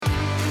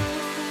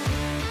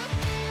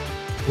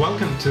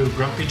Welcome to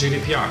Grumpy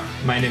GDPR.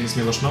 My name is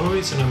Milos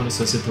Nolovic and I'm an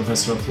Associate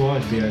Professor of Law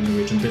at BI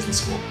Norwegian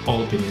Business School.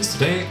 All opinions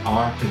today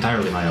are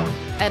entirely my own.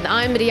 And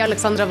I'm Ria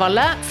Alexandra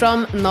Valle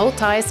from No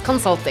Ties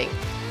Consulting.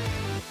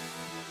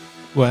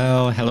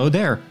 Well, hello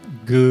there.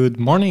 Good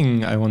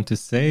morning, I want to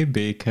say,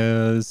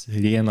 because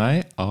Ria and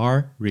I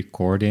are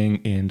recording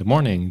in the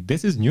morning.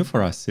 This is new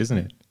for us, isn't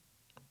it?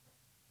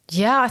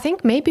 Yeah, I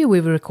think maybe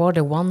we've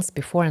recorded once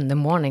before in the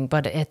morning,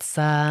 but it's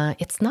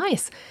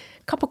nice.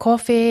 Cup of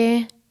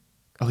coffee.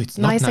 Oh, it's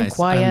nice not nice. And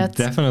quiet.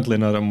 I'm definitely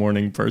not a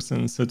morning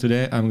person. So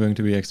today I'm going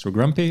to be extra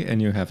grumpy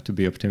and you have to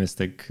be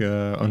optimistic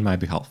on my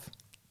behalf.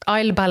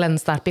 I'll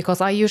balance that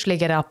because I usually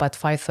get up at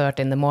 5:30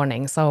 in the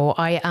morning. So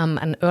I am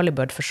an early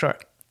bird for sure.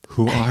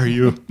 Who are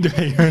you?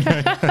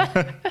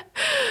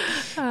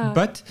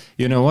 But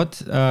you know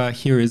what?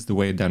 Here is the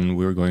way then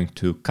we're going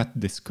to cut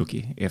this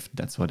cookie, if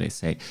that's what they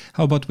say.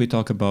 How about we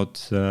talk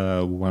about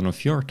one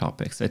of your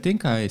topics? I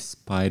think I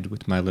spied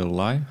with my little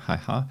eye,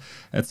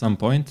 at some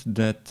point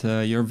that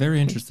you're very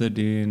interested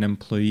in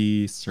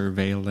employee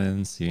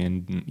surveillance,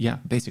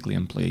 basically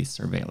employee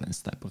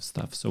surveillance type of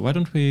stuff. So why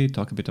don't we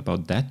talk a bit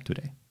about that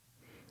today?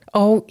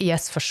 Oh,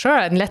 yes, for sure.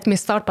 And let me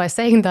start by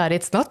saying that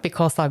it's not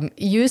because I'm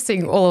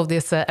using all of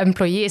this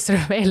employee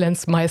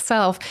surveillance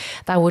myself.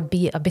 That would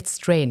be a bit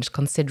strange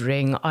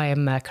considering I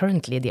am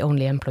currently the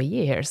only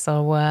employee here.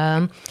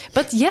 So,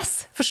 but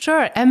yes, for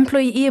sure,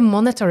 employee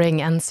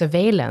monitoring and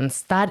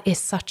surveillance, that is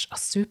such a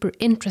super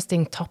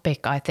interesting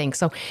topic, I think.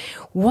 So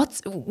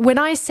when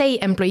I say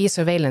employee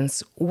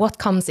surveillance, what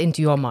comes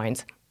into your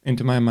mind?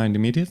 Into my mind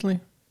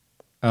immediately?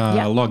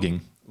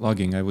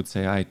 Logging, I would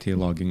say IT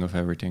logging of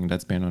everything.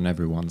 That's been on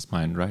everyone's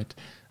mind, right?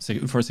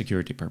 So for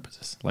security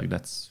purposes, like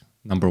that's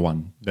number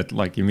one that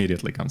like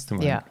immediately comes to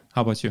mind. Yeah.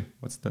 How about you?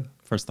 What's the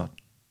first thought?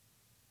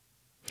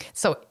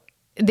 So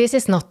this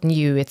is not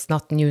new. It's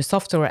not new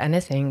software or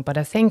anything, but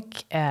I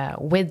think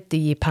with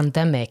the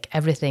pandemic,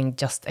 everything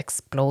just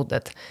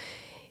exploded.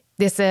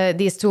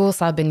 These tools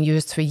have been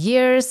used for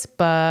years,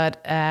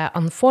 but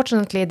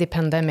unfortunately, the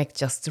pandemic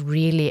just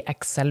really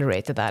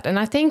accelerated that. And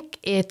I think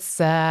it's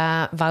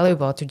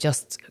valuable to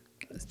just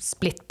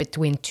split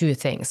between two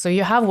things. So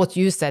you have what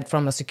you said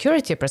from a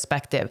security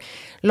perspective,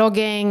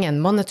 logging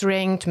and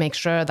monitoring to make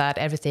sure that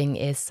everything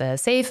is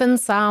safe and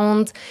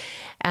sound.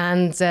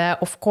 And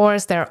of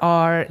course, there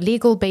are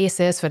legal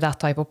bases for that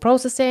type of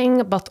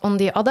processing. But on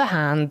the other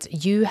hand,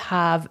 you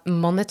have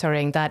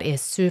monitoring that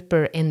is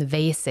super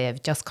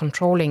invasive, just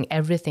controlling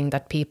everything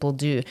that people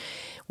do.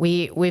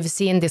 We've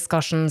seen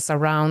discussions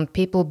around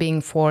people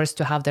being forced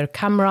to have their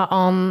camera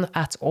on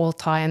at all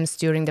times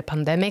during the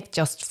pandemic,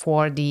 just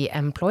for the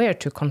employer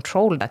to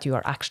control that you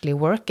are actually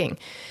working.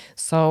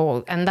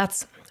 So, and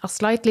that's a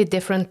slightly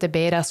different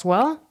debate as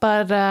well,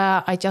 but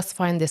I just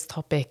find this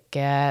topic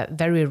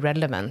very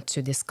relevant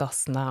to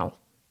discuss now.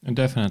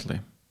 Definitely.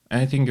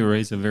 I think you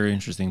raise a very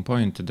interesting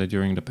point that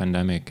during the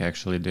pandemic,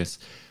 actually this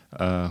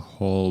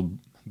whole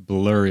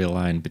blurry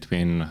line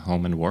between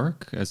home and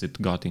work, as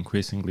it got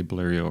increasingly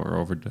blurry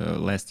over the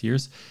last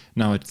years,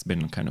 now it's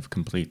been kind of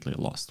completely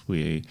lost.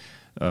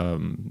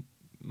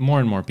 More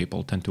and more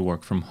people tend to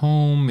work from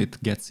home.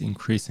 It gets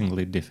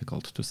increasingly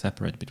difficult to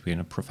separate between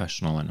a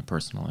professional and a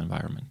personal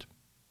environment.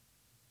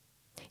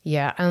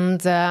 Yeah,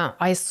 and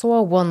I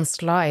saw one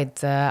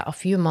slide a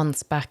few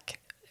months back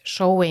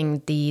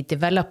showing the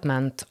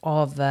development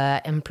of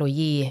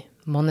employee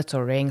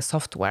monitoring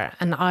software,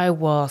 and I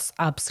was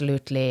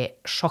absolutely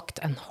shocked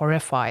and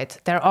horrified.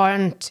 There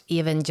aren't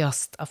even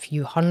just a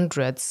few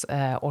hundreds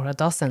or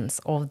dozens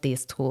of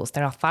these tools.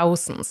 There are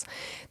thousands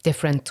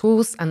different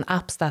tools and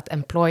apps that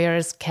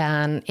employers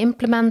can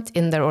implement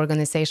in their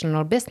organization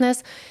or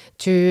business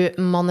to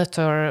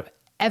monitor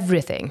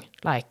everything,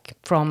 like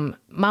from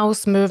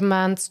mouse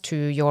movements to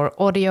your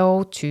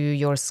audio to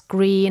your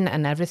screen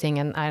and everything.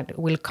 And I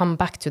will come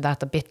back to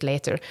that a bit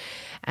later.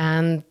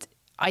 And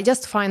I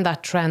just find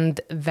that trend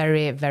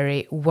very,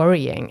 very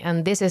worrying.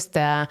 And this is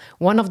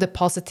one of the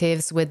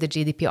positives with the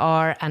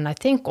GDPR, and I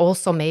think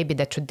also maybe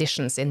the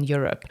traditions in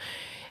Europe.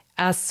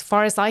 As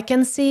far as I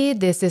can see,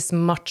 this is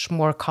much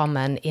more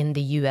common in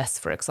the US,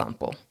 for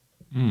example.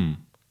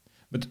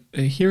 But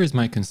here is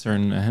my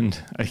concern, and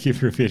I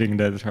keep repeating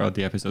that throughout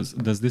the episodes.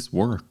 Does this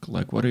work?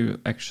 Like, what are you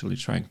actually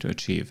trying to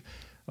achieve?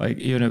 Like,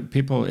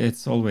 people,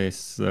 it's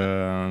always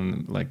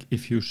like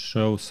if you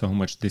show so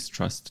much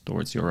distrust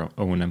towards your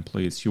own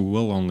employees, you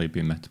will only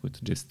be met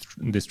with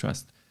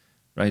distrust,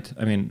 right?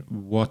 I mean,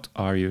 what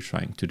are you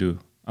trying to do?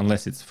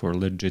 Unless it's for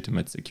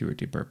legitimate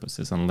security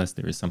purposes, unless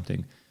there is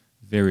something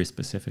very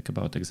specific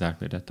about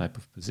exactly that type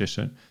of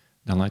position,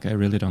 then like, I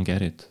really don't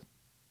get it.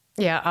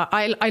 Yeah,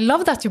 I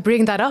love that you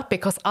bring that up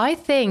because I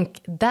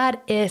think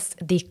that is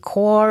the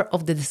core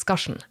of the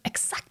discussion.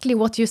 Exactly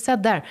what you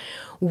said there.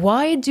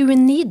 Why do we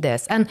need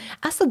this? And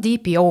as a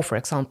DPO, for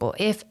example,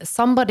 if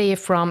somebody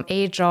from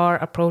HR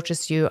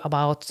approaches you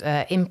about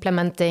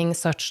implementing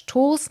such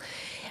tools,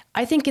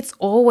 I think it's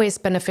always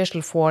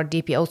beneficial for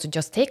DPO to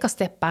just take a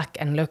step back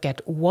and look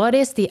at what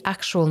is the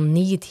actual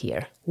need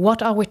here?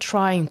 What are we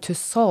trying to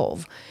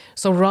solve?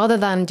 So rather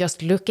than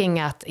just looking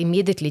at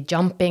immediately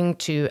jumping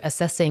to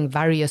assessing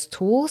various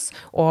tools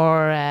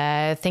or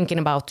thinking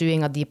about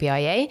doing a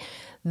DPIA,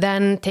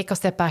 then take a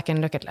step back and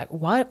look at like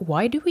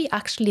why do we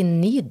actually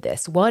need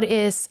this? What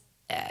is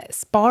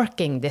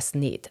sparking this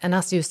need? And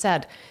as you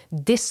said,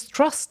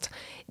 distrust.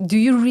 Do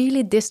you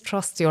really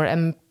distrust your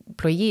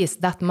employees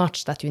that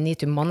much that you need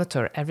to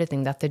monitor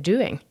everything that they're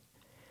doing?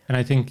 And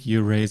I think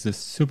you raise a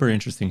super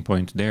interesting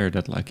point there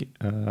that like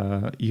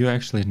you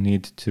actually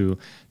need to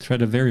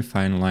tread a very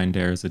fine line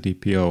there as a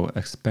DPO,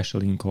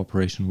 especially in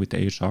cooperation with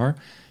HR.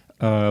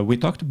 We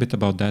talked a bit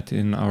about that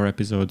in our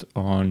episode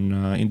on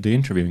in the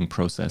interviewing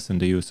process and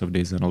the use of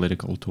these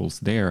analytical tools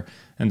there.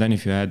 And then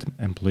if you add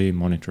employee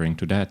monitoring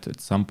to that,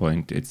 at some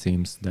point it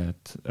seems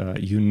that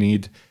you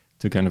need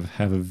to kind of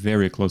have a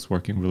very close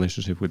working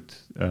relationship with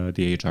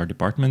the HR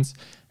departments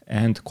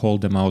and call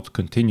them out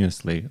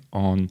continuously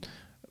on,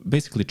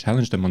 basically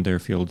challenge them on their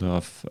field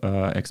of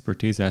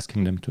expertise,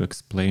 asking them to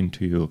explain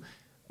to you,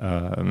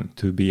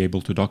 to be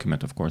able to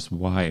document, of course,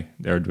 why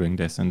they're doing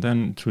this. And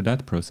then through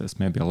that process,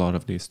 maybe a lot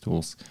of these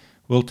tools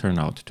will turn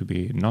out to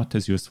be not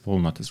as useful,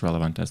 not as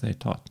relevant as they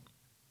thought.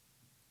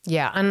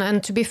 Yeah,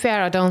 and to be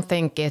fair, I don't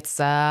think it's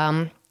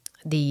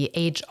the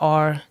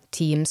HR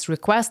team's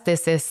request.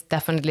 This is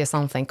definitely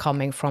something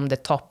coming from the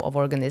top of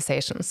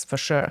organizations, for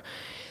sure.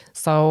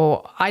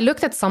 So I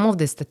looked at some of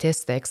the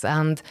statistics,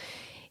 and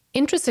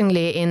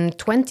interestingly, in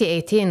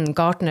 2018,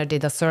 Gartner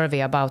did a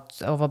survey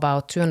of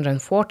about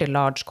 240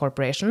 large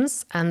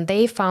corporations, and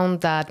they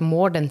found that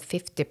more than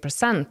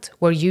 50%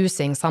 were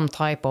using some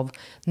type of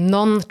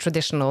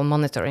non-traditional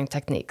monitoring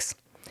techniques.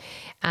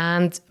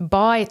 And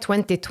by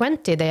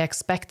 2020, they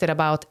expected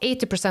about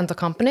 80% of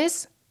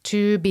companies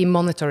to be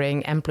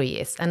monitoring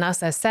employees. And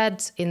as I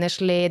said,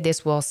 initially,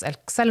 this was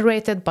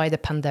accelerated by the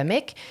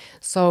pandemic.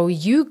 So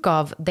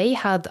YouGov, they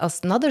had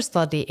another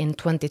study in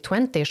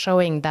 2020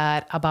 showing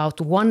that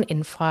about 1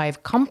 in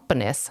 5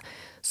 companies,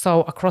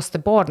 so across the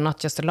board,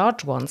 not just the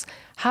large ones,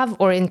 have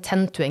or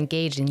intend to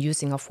engage in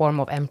using a form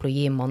of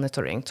employee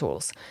monitoring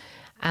tools.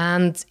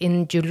 And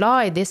in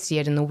July this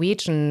year, the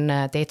Norwegian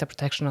Data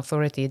Protection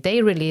Authority,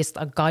 they released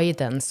a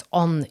guidance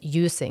on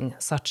using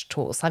such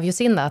tools. Have you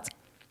seen that?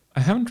 I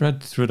haven't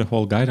read through the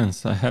whole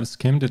guidance. I have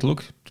skimmed. It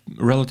looked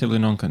relatively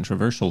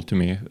non-controversial to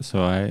me.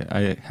 So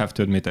I have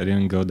to admit I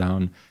didn't go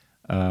down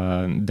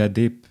that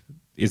deep.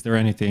 Is there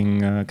anything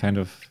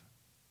that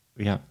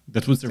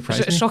would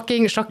surprise me?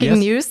 Shocking yes.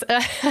 News.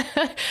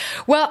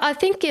 Well, I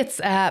think it's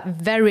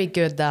very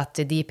good that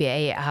the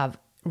DPA have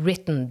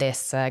written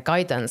this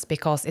guidance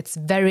because it's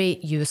very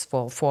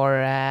useful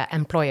for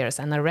employers,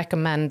 and I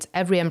recommend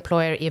every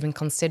employer even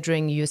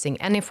considering using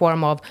any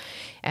form of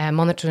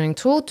monitoring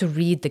tool to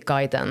read the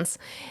guidance.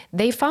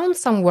 They found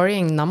some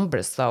worrying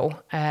numbers though,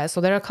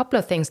 so there are a couple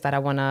of things that I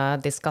want to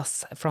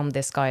discuss from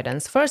this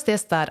guidance. First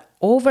is that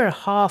over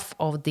half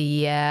of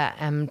the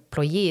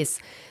employees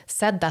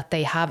said that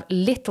they have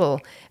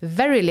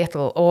very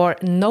little or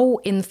no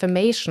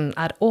information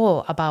at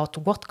all about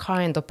what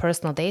kind of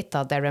personal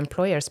data their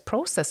employers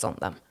process on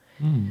them.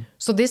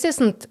 So this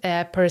isn't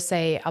per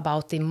se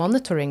about the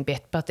monitoring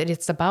bit, but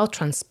it's about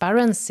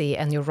transparency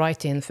and your right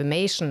to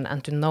information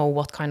and to know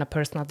what kind of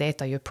personal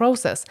data you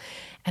process.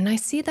 And I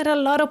see that a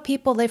lot of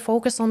people, they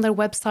focus on their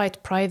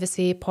website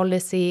privacy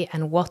policy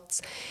and what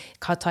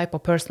type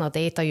of personal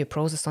data you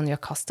process on your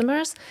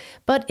customers.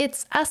 But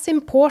it's as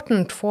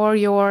important for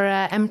your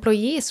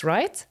employees,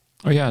 right?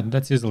 Oh yeah,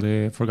 that's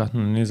easily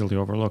forgotten and easily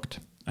overlooked.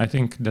 I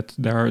think that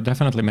there are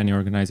definitely many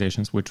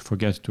organizations which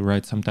forget to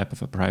write some type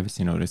of a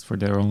privacy notice for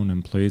their own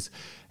employees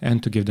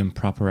and to give them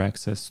proper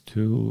access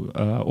to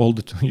all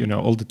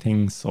the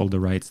things, all the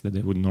rights that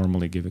they would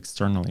normally give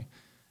externally.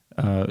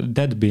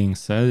 That being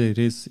said, it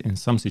is in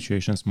some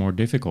situations more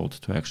difficult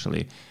to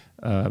actually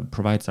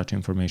provide such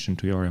information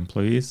to your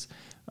employees.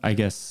 I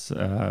guess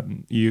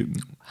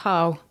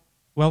How?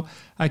 Well,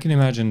 I can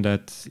imagine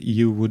that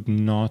you would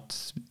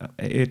not,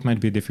 it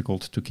might be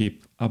difficult to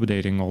keep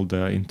updating all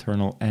the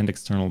internal and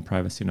external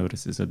privacy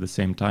notices at the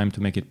same time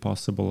to make it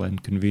possible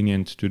and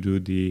convenient to do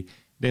the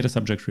data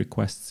subject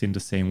requests in the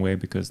same way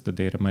because the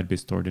data might be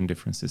stored in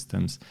different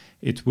systems.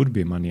 It would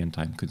be money and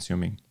time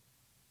consuming.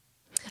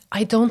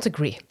 I don't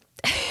agree.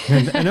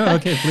 No,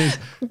 okay, please.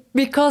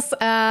 Because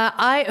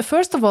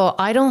first of all,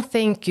 I don't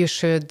think you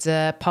should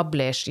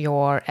publish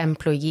your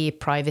employee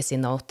privacy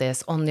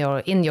notice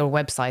in your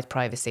website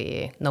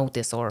privacy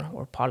notice or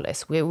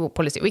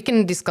policy. We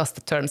can discuss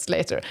the terms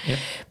later. Yeah.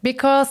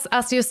 Because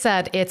as you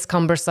said, it's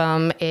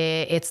cumbersome,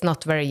 it's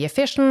not very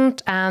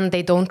efficient, and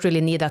they don't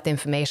really need that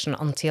information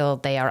until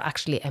they are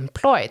actually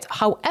employed.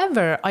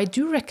 However, I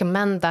do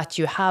recommend that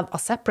you have a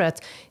separate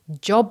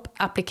job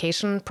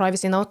application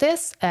privacy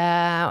notice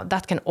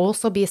that can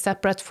also be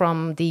separate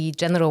from the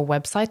general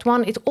website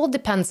one. It all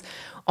depends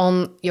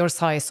on your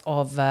size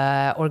of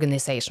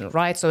organization,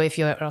 right? So if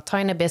you're a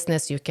tiny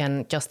business, you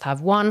can just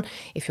have one.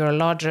 If you're a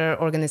larger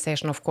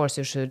organization, of course,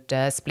 you should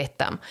split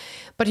them.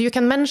 But you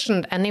can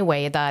mention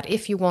anyway that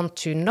if you want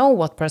to know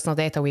what personal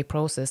data we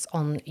process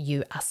on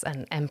you as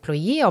an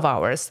employee of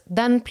ours,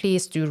 then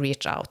please do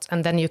reach out,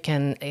 and then you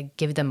can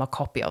give them a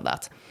copy of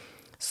that.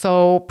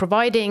 So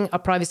providing a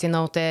privacy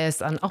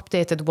notice, an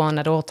updated one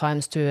at all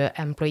times to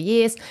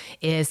employees,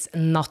 is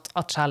not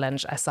a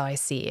challenge as I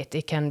see it.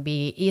 It can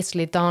be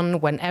easily done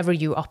whenever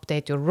you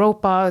update your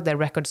ROPA, the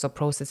records of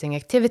processing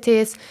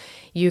activities.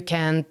 You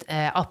can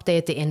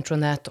update the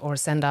intranet or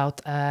send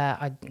out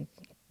an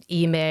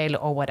email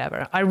or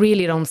whatever. I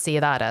really don't see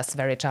that as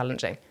very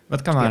challenging.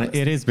 But come on,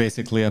 it is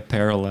basically a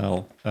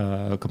parallel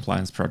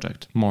compliance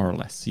project, more or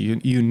less.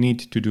 You need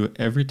to do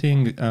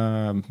everything,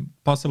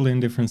 possibly in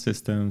different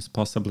systems,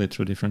 possibly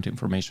through different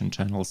information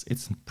channels.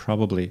 It's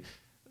probably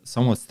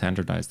somewhat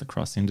standardized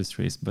across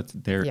industries, but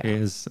there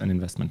is an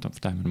investment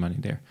of time and money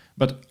there.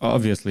 But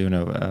obviously,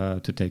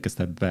 to take a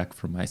step back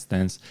from my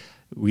stance,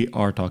 we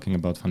are talking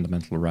about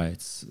fundamental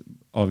rights.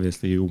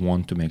 Obviously, you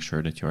want to make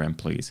sure that your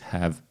employees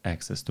have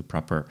access to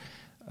proper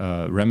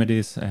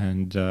remedies.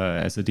 And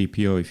as a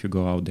DPO, if you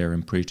go out there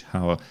and preach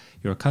how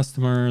your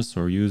customers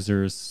or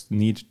users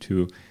need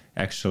to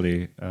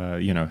actually,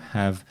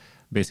 have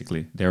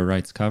basically their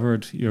rights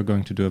covered, you're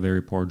going to do a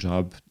very poor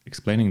job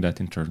explaining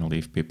that internally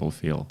if people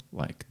feel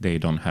like they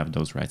don't have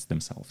those rights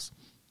themselves.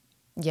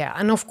 Yeah,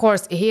 and of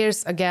course,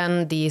 here's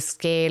again the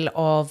scale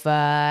of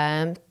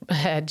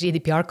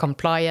GDPR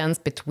compliance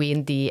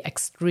between the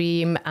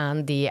extreme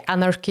and the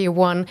anarchy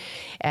one.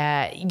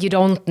 You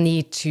don't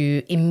need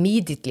to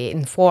immediately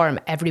inform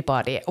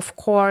everybody. Of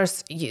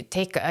course, you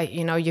take,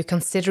 you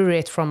consider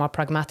it from a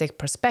pragmatic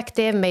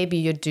perspective. Maybe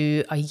you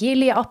do a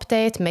yearly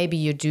update, maybe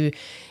you do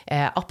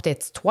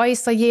updates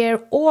twice a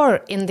year, or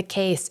in the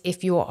case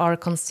if you are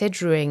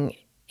considering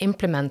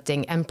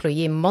implementing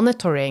employee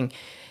monitoring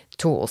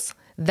tools,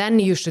 then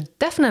you should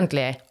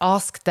definitely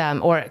ask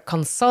them or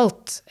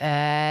consult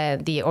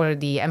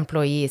the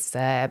employees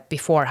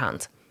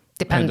beforehand,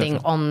 depending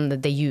on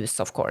the use,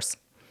 of course.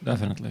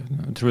 Definitely.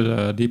 Through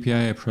the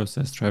DPIA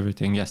process, through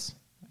everything, yes,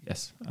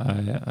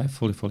 I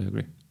fully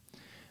agree.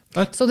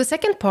 But so the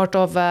second part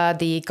of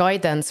the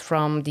guidance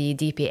from the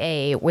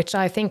DPA, which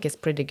I think is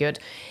pretty good,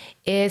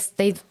 is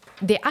they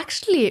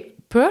actually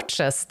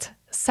purchased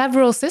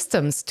several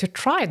systems to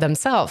try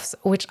themselves,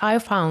 which I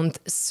found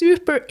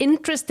super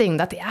interesting,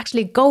 that they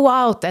actually go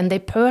out and they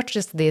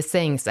purchase these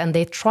things and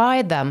they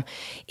try them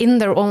in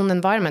their own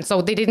environment.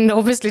 So they didn't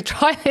obviously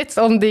try it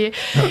on the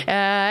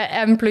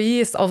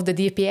employees of the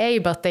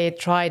DPA, but they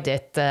tried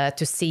it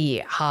to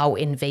see how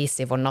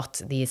invasive or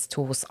not these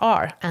tools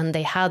are. And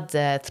they had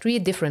 3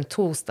 different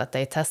tools that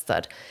they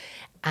tested.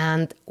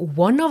 And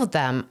one of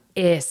them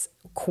is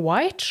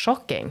quite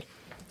shocking.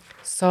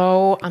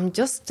 So I'm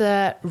just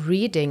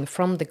reading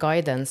from the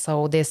guidance.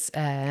 So this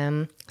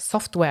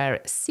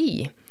software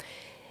C,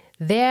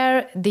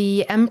 there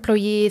the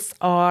employees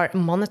are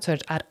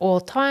monitored at all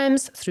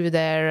times through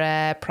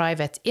their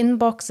private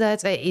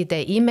inboxes,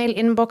 the email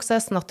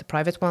inboxes, not the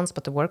private ones,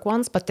 but the work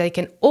ones. But they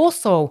can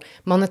also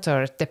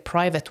monitor the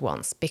private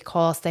ones,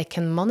 because they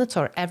can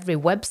monitor every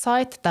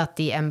website that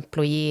the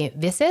employee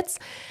visits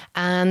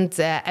and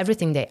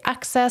everything they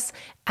access,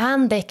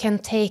 and they can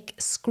take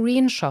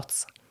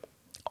screenshots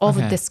of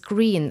the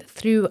screen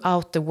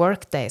throughout the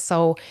workday.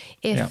 So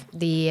if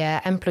the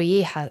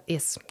employee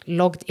is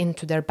logged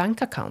into their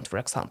bank account, for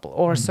example,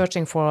 or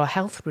searching for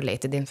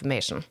health-related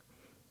information,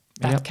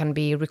 that can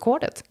be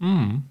recorded.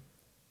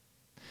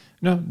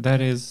 No,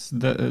 that is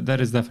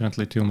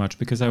definitely too much,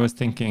 because I was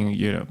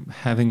thinking,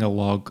 having a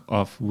log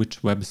of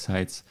which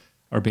websites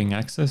are being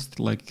accessed,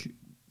 like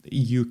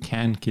you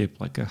can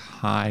keep like a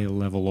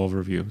high-level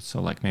overview.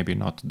 So like maybe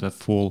not the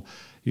full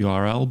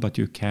URL, but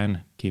you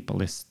can keep a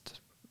list,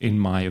 in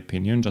my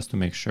opinion, just to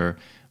make sure.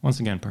 Once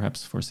again,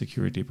 perhaps for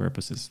security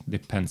purposes,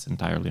 depends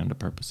entirely on the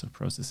purpose of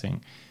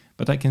processing.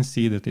 But I can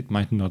see that it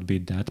might not be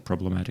that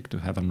problematic to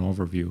have an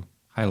overview,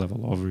 high-level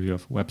overview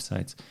of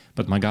websites.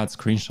 But my God,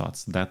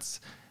 screenshots,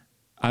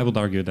 I would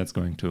argue that's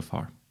going too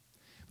far.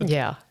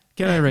 But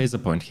can I raise a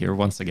point here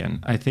once again?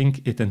 I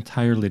think it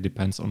entirely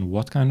depends on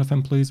what kind of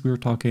employees we're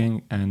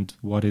talking and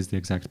what is the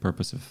exact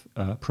purpose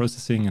of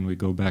processing, and we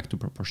go back to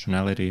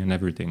proportionality and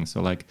everything.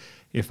 So like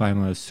if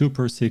I'm a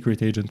super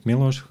secret agent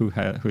Milos who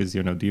is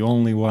the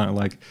only one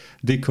like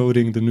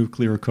decoding the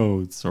nuclear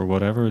codes or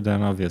whatever,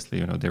 then obviously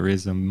there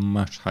is a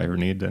much higher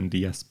need, and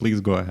yes,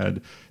 please go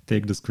ahead,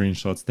 take the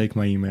screenshots, take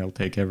my email,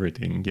 take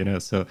everything,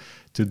 so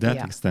to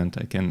that extent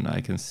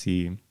I can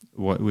see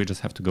what we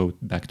just have to go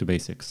back to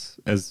basics,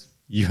 as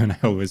you and I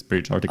always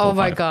preach Article 5. Oh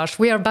my gosh,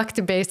 we are back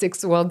to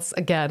basics once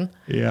again.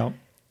 Yeah,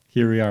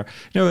 here we are.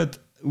 But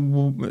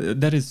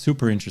that is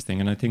super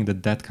interesting. And I think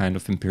that kind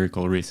of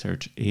empirical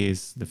research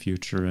is the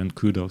future. And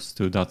kudos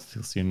to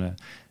Datatilsynet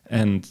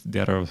and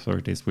the other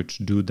authorities which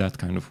do that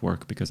kind of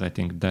work, because I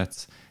think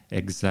that's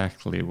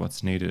exactly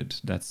what's needed.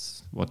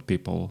 That's what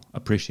people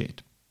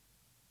appreciate.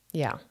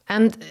 Yeah.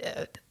 And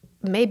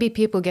maybe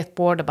people get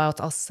bored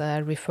about us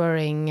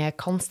referring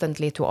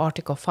constantly to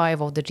Article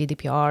 5 of the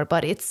GDPR,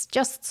 but it's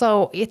just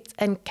so it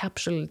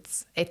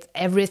encapsulates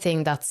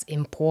everything that's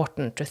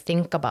important to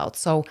think about.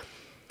 So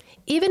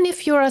even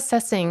if you're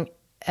assessing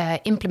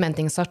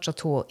implementing such a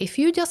tool, if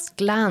you just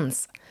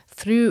glance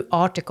through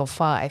Article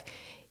 5,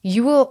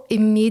 you will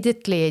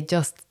immediately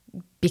just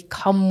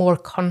become more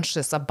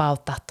conscious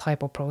about that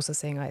type of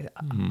processing,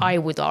 I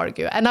would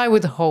argue, and I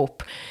would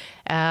hope.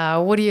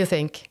 What do you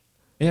think?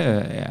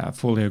 Yeah, I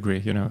fully agree.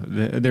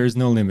 There is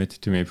no limit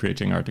to me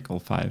preaching Article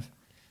 5.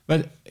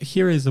 But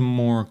here is a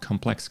more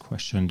complex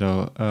question,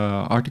 though.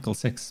 Article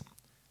 6,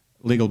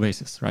 legal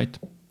basis, right?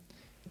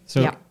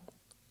 So Yeah.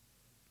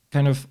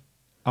 kind of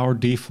our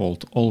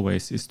default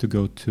always is to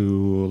go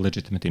to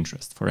legitimate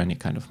interest for any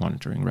kind of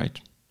monitoring, right?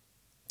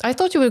 I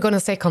thought you were going to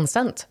say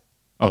consent.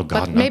 Oh, God,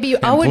 But no. maybe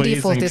our Employees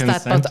default and is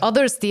that, consent? but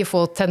others'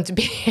 default tend to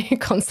be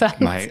consent.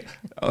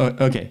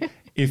 Okay.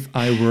 If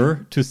I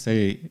were to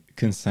say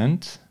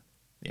consent,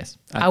 yes.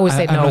 I would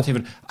say no.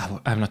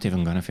 I'm not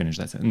even going to finish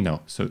that.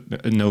 No. So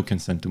no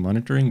consent to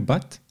monitoring.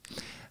 But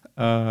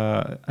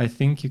I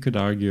think you could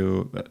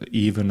argue,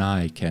 even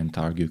I can't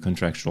argue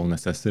contractual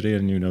necessity.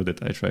 And you know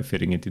that I try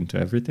fitting it into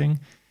everything.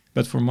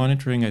 But for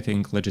monitoring, I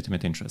think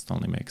legitimate interest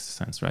only makes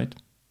sense, right?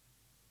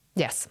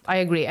 Yes, I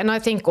agree. And I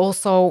think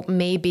also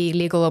maybe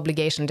legal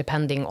obligation,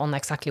 depending on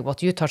exactly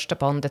what you touched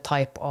upon, the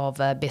type of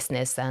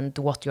business and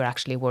what you're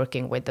actually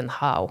working with and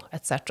how,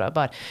 etc.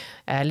 But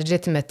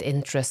legitimate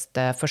interest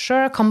for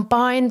sure,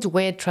 combined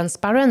with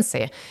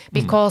transparency,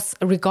 because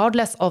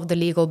regardless of the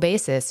legal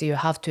basis, you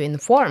have to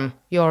inform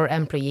your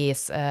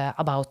employees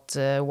about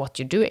what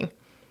you're doing.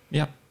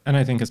 Yeah. And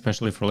I think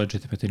especially for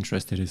legitimate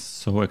interest, it is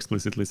so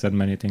explicitly said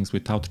many things.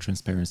 Without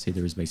transparency,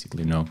 there is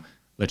basically no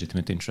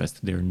legitimate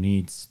interest. There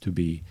needs to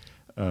be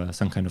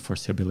some kind of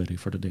foreseeability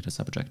for the data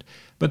subject.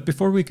 But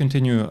before we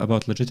continue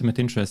about legitimate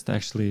interest,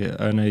 actually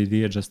an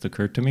idea just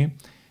occurred to me.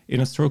 In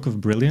a stroke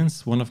of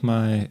brilliance, one of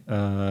my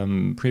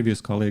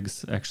previous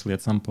colleagues actually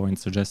at some point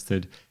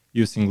suggested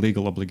using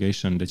legal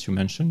obligation that you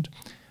mentioned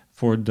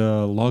for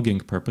the logging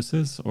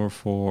purposes or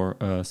for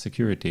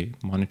security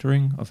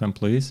monitoring of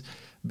employees,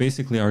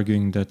 basically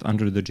arguing that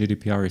under the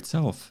GDPR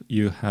itself,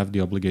 you have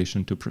the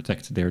obligation to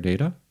protect their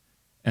data.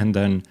 And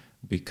then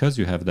because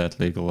you have that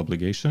legal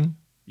obligation,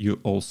 you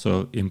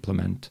also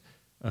implement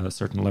a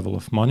certain level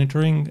of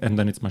monitoring, and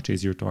then it's much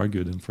easier to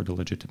argue than for the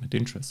legitimate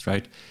interest,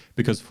 right?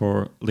 Because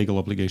for legal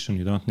obligation,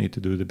 you don't need to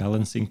do the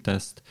balancing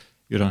test.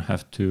 You don't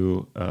have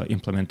to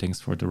implement things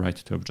for the right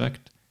to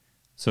object.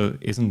 So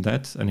isn't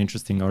that an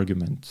interesting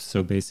argument?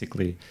 So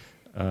basically,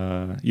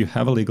 you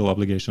have a legal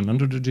obligation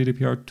under the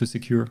GDPR to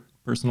secure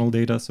personal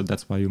data, so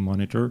that's why you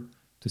monitor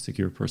to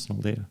secure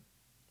personal data.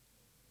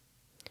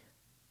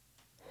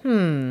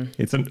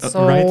 It's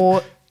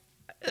right.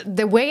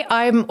 The way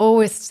I'm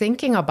always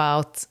thinking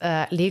about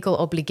legal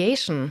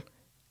obligation,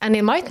 and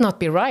it might not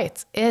be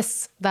right,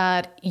 is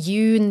that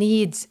you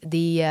need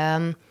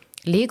the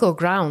legal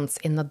grounds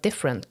in a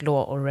different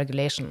law or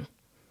regulation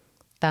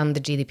than the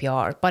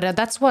GDPR. But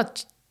that's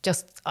what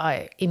just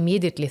I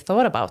immediately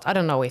thought about. I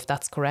don't know if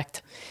that's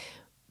correct.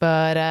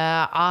 But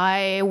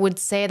I would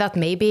say that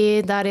maybe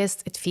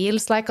it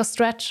feels like a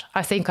stretch.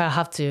 I think I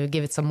have to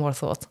give it some more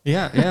thought.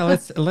 Yeah.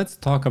 Let's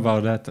talk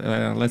about that.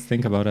 Let's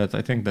think about it.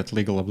 I think that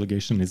legal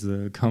obligation is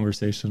a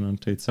conversation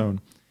unto its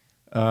own.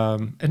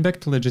 And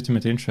back to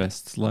legitimate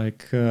interests,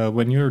 like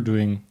when you're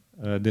doing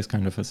this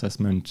kind of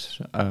assessment,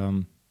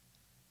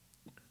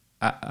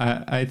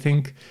 I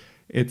think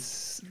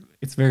it's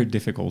very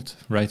difficult,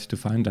 right, to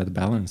find that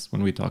balance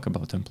when we talk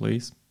about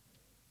employees.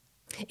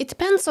 It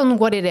depends on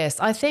what it is.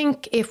 I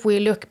think if we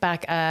look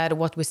back at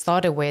what we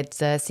started with,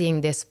 seeing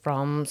this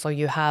from, so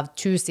you have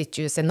two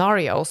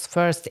scenarios.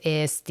 First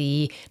is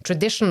the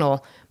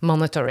traditional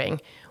monitoring,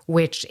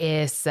 which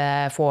is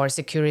for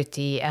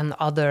security and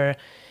other,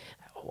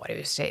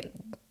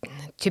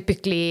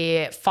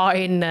 typically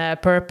fine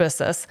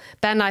purposes.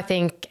 Then I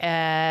think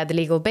the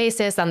legal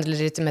basis and the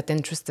legitimate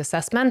interest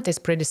assessment is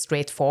pretty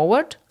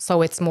straightforward.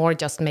 So it's more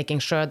just making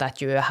sure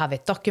that you have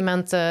it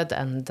documented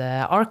and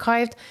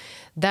archived.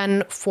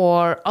 Then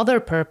for other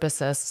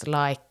purposes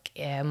like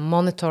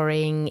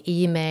monitoring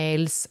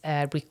emails,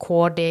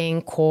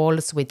 recording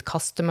calls with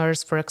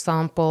customers, for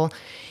example,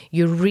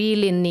 you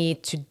really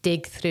need to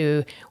dig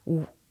through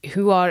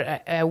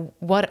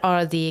what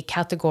are the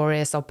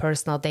categories of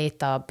personal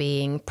data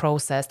being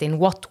processed, in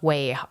what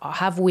way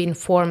have we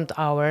informed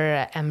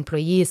our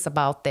employees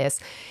about this,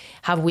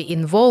 have we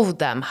involved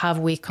them, have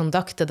we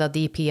conducted a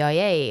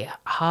DPIA,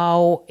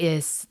 how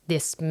is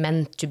this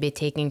meant to be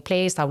taking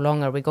place, how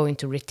long are we going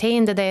to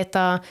retain the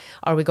data,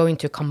 are we going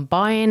to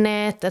combine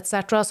it,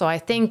 etc. So I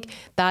think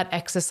that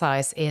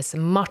exercise is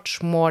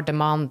much more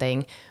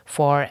demanding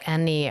for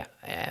any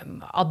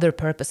other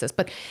purposes.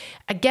 But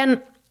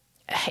again,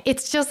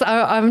 it's just,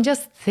 I'm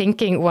just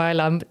thinking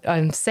while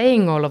I'm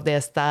saying all of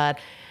this that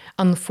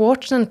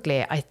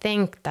unfortunately, I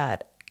think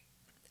that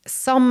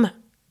some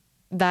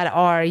that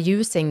are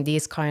using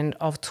these kind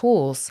of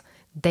tools,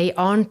 they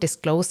aren't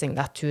disclosing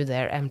that to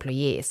their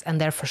employees, and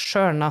they're for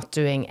sure not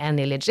doing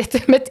any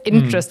legitimate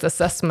interest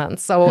assessment.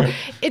 So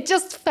it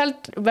just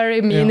felt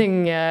very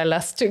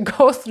meaningless to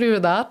go through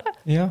that.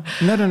 Yeah.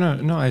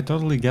 No. I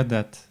totally get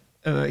that.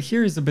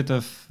 Here is a bit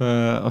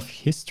of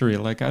history.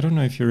 Like, I don't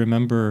know if you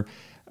remember,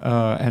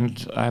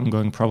 and I'm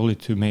going probably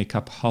to make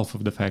up half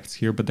of the facts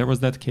here, but there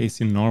was that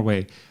case in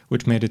Norway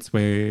which made its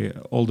way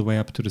all the way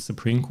up to the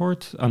Supreme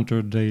Court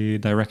under the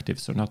directive,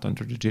 so not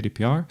under the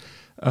GDPR,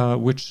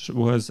 which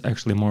was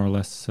actually more or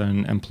less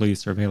an employee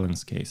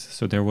surveillance case.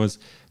 So there was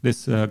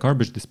this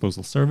garbage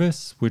disposal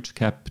service which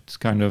kept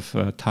kind of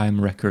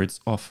time records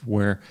of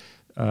where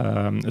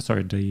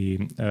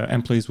the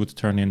employees would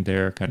turn in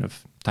their kind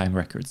of time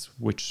records,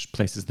 which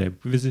places they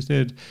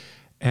visited.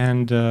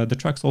 And the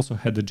trucks also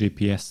had the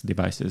GPS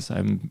devices,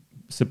 I'm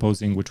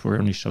supposing, which were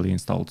initially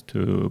installed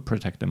to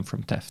protect them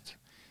from theft.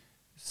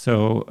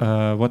 So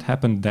what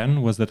happened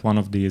then was that one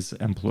of these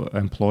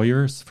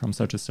employers from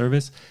such a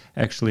service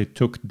actually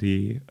took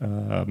the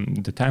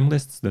time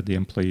lists that the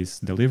employees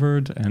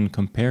delivered and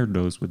compared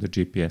those with the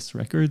GPS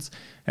records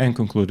and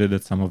concluded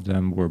that some of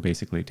them were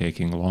basically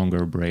taking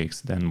longer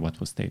breaks than what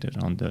was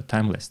stated on the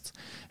time lists,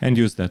 and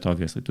used that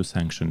obviously to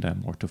sanction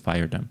them or to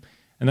fire them.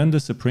 And then the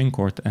Supreme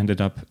Court ended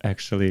up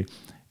actually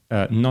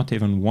not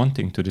even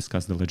wanting to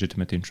discuss the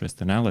legitimate interest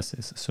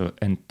analysis, so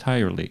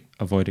entirely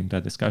avoiding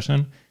that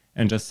discussion,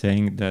 and just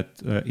saying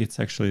that it's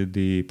actually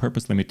the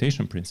purpose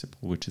limitation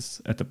principle, which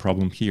is at the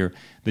problem here,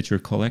 that you're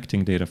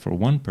collecting data for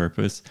one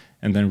purpose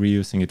and then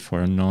reusing it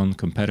for a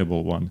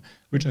non-compatible one,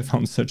 which I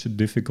found such a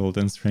difficult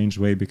and strange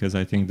way, because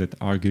I think that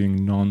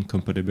arguing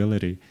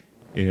non-compatibility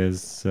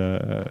is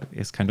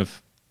kind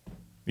of,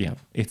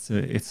 it's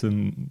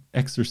an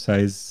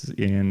exercise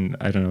in,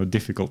 I don't know,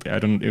 difficulty. I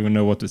don't even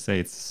know what to say.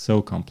 It's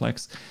so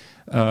complex.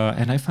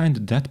 And I find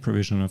that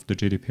provision of the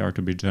GDPR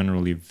to be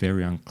generally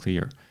very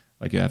unclear.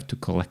 Like, you have to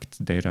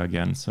collect data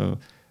again. So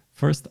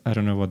first, I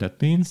don't know what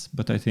that means,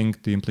 but I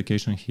think the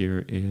implication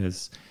here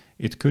is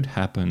it could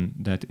happen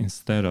that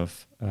instead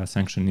of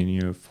sanctioning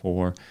you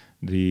for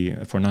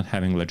not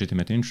having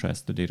legitimate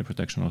interest, the data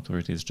protection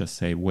authorities just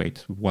say,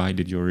 wait, why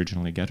did you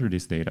originally gather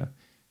this data?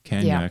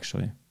 Can you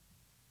actually?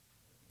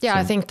 Yeah,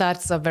 I think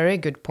that's a very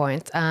good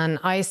point. And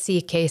I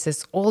see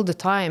cases all the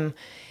time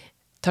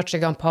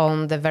touching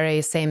upon the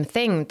very same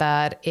thing,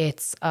 that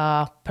it's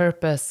a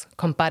purpose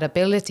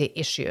compatibility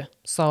issue.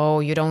 So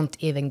you don't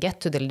even get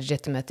to the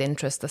legitimate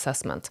interest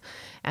assessment.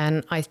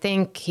 And I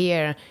think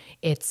here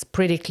it's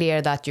pretty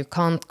clear that you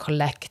can't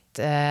collect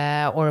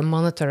or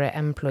monitor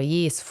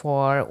employees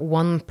for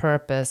one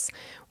purpose,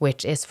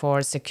 which is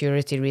for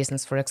security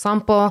reasons, for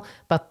example,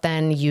 but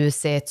then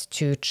use it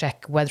to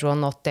check whether or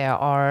not they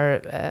are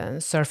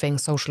surfing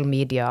social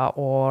media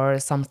or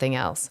something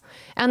else.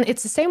 And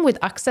it's the same with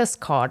access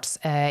cards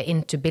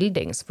into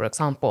buildings, for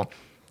example.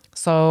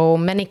 So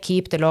many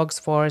keep the logs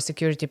for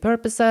security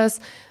purposes,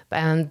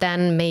 and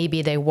then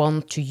maybe they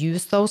want to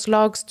use those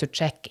logs to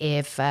check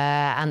if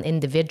an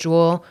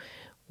individual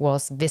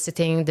was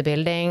visiting the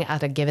building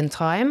at a given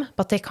time,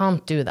 but they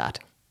can't do that.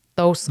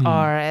 Those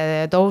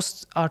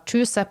are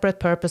two separate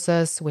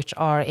purposes which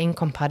are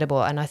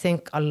incompatible, and I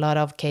think a lot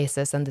of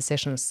cases and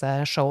decisions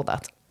show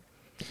that.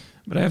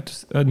 But I have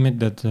to admit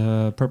that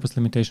purpose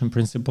limitation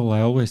principle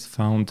I always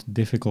found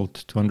difficult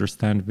to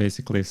understand,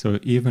 basically. So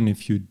even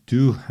if you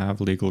do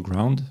have legal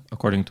ground,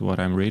 according to what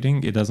I'm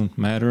reading, it doesn't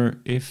matter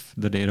if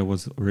the data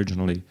was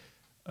originally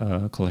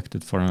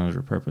collected for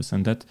another purpose.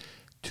 And that,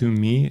 to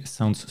me,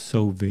 sounds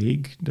so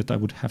vague that I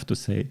would have to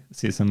see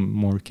some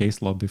more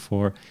case law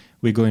before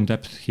we go in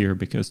depth here,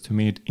 because to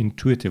me, it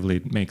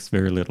intuitively makes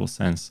very little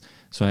sense.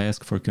 So I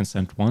ask for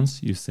consent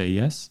once, you say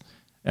yes.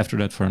 After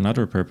that, for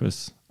another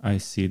purpose, I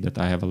see that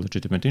I have a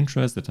legitimate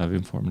interest that I've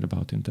informed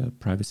about in the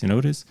privacy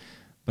notice,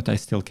 but I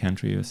still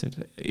can't reuse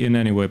it. In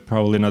any way,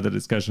 probably not a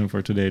discussion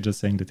for today, just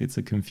saying that it's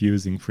a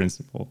confusing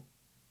principle.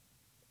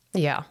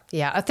 Yeah,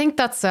 I think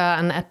that's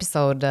an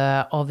episode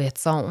of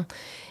its own.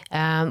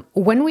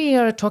 When we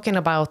are talking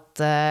about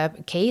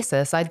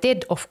cases, I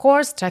did, of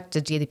course, check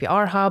the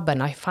GDPR Hub,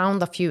 and I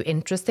found a few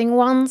interesting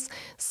ones.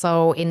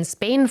 So in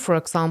Spain, for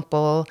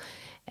example,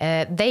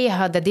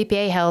 the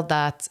DPA held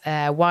that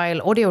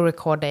while audio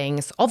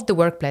recordings of the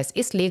workplace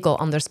is legal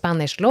under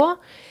Spanish law,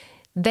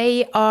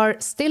 they are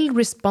still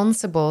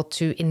responsible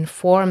to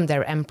inform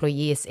their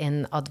employees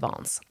in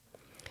advance.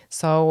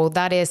 So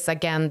that is,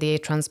 again, the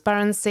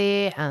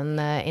transparency and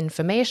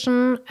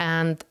information.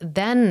 And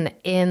then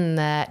in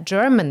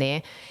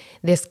Germany,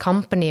 this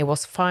company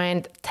was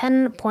fined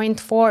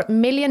 10.4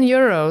 million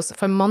euros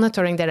for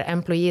monitoring their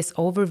employees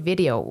over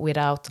video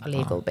without a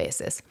legal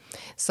basis.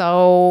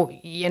 So,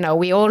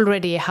 we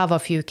already have a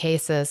few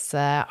cases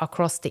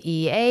across the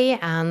EEA,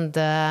 and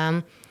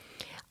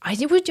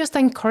I would just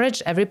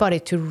encourage everybody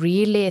to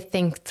really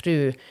think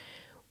through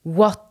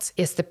what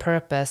is the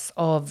purpose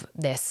of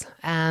this,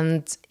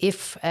 and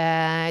if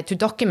to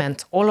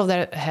document all of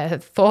their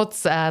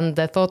thoughts and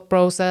the thought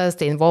process,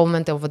 the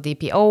involvement of a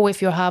DPO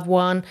if you have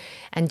one,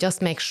 and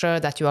just make sure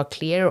that you are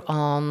clear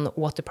on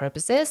what the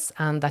purpose is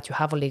and that you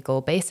have a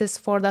legal basis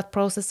for that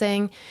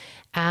processing.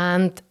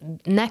 And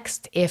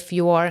next, if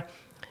you're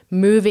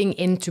moving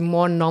into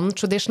more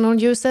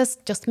non-traditional uses,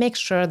 just make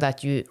sure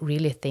that you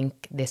really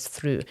think this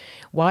through.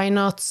 Why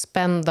not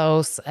spend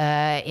those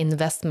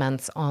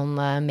investments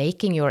on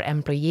making your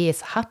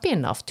employees happy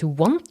enough to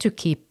want to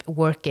keep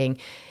working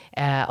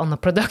on a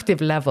productive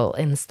level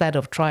instead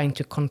of trying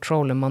to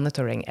control and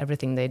monitoring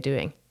everything they're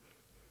doing?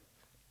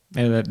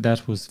 Yeah,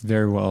 that was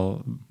very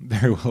well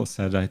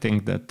said. I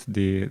think that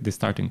the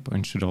starting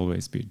point should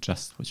always be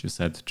just what you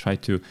said. Try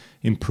to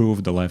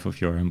improve the life of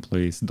your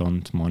employees.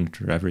 Don't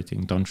monitor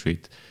everything. Don't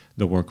treat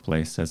the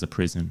workplace as a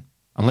prison.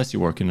 Unless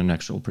you work in an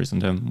actual prison,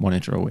 then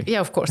monitor away.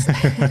 Yeah, of course.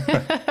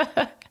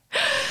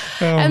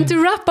 And to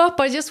wrap up,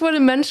 I just want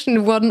to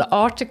mention one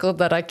article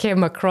that I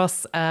came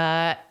across.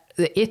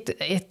 It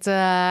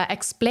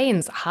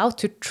explains how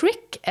to trick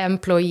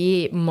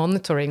employee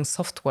monitoring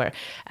software.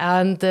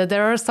 And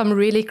there are some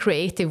really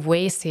creative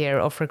ways here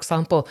of, for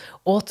example,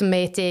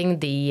 automating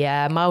the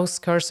mouse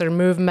cursor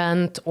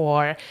movement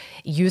or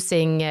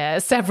using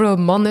several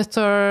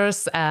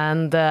monitors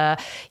and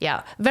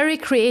very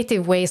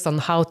creative ways on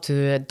how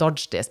to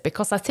dodge this,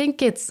 because I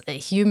think it's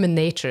human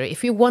nature.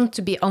 If we want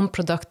to be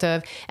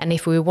unproductive and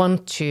if we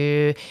want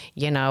to,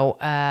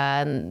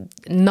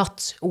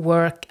 not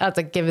work at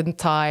a given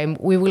time,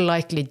 we will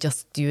likely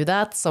just do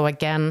that. So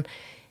again,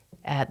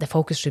 the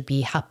focus should be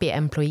happy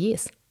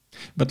employees.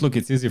 But look,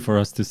 it's easy for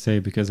us to say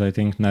because I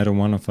think neither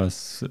one of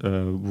us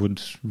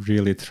would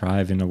really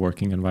thrive in a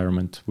working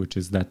environment which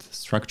is that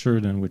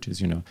structured and which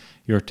is,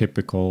 your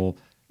typical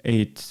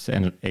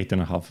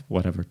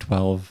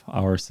 12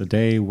 hours a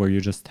day where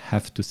you just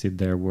have to sit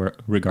there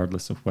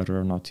regardless of whether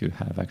or not you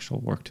have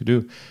actual work to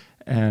do.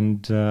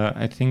 And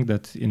I think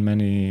that in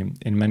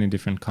many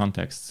different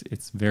contexts,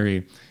 it's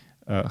very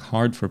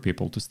hard for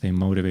people to stay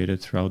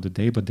motivated throughout the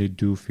day, but they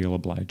do feel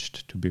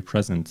obliged to be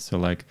present.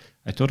 So I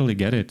totally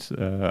get it.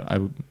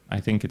 I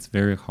think it's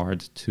very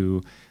hard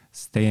to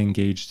stay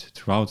engaged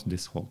throughout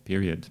this whole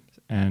period.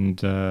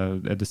 And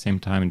at the same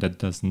time, that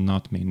does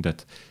not mean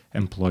that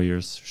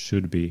employers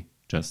should be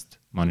just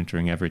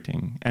monitoring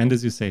everything. And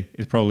as you say,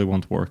 it probably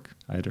won't work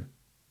either.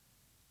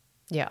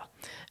 Yeah.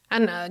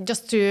 And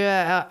just to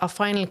a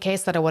final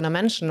case that I want to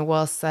mention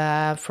was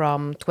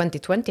from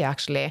 2020,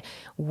 actually,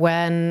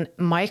 when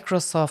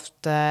Microsoft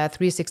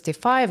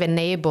 365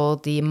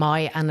 enabled the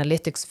My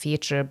Analytics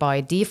feature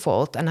by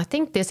default. And I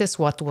think this is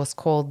what was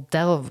called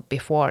Delve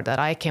before, that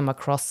I came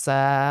across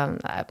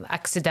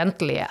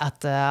accidentally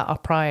at a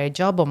prior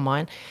job of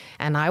mine.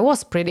 And I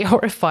was pretty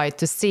horrified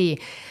to see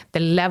the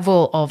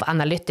level of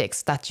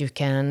analytics that you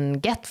can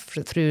get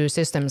through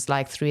systems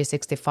like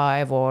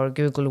 365 or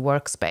Google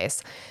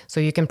Workspace. So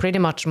you can pretty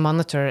much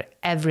monitor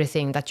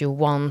everything that you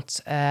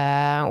want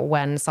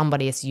when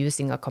somebody is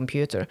using a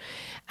computer.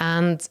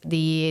 And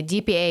the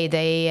DPA,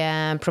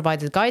 they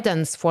provided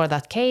guidance for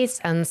that case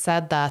and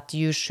said that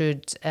you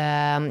should,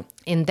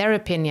 in their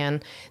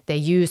opinion, the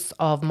use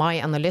of My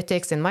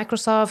Analytics in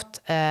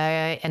Microsoft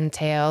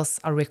entails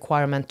a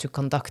requirement to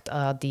conduct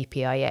a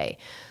DPIA.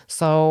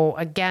 So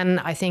again,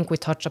 I think we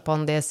touch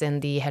upon this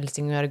in the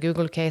Helsingør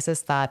Google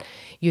cases, that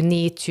you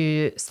need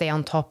to stay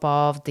on top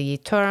of the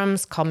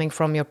terms coming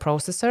from your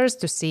processors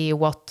to see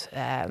what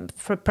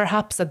for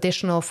perhaps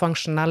additional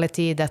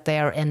functionality that they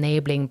are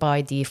enabling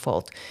by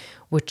default,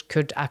 which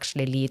could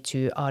actually lead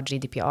to a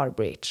GDPR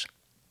breach.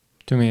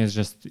 To me, it's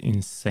just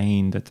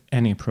insane that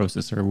any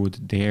processor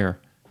would dare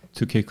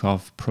to kick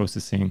off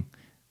processing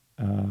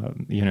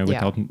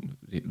without,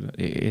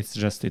 it's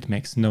just, it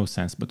makes no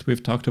sense. But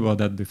we've talked about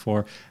that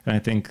before, and I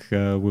think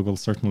we will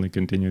certainly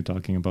continue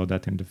talking about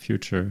that in the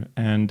future.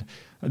 And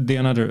the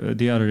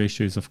other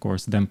issue is, of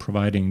course, them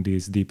providing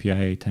these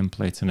DPIA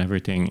templates and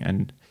everything,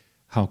 and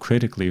how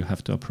critically you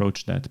have to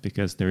approach that,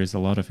 because there is a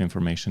lot of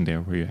information there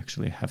where you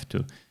actually have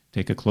to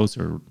take a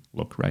closer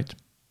look, right?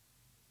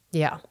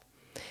 Yeah.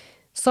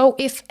 So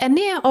if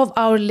any of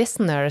our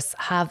listeners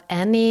have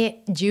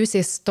any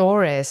juicy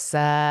stories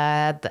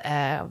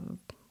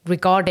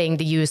regarding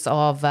the use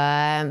of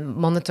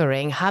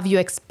monitoring, have you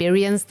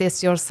experienced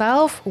this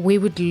yourself? We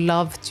would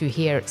love to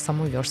hear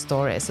some of your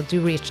stories. So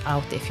do reach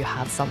out if you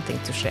have something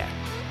to share.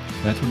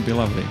 That would be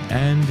lovely.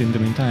 And in the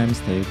meantime,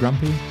 stay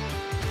grumpy.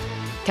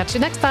 Catch you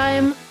next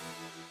time.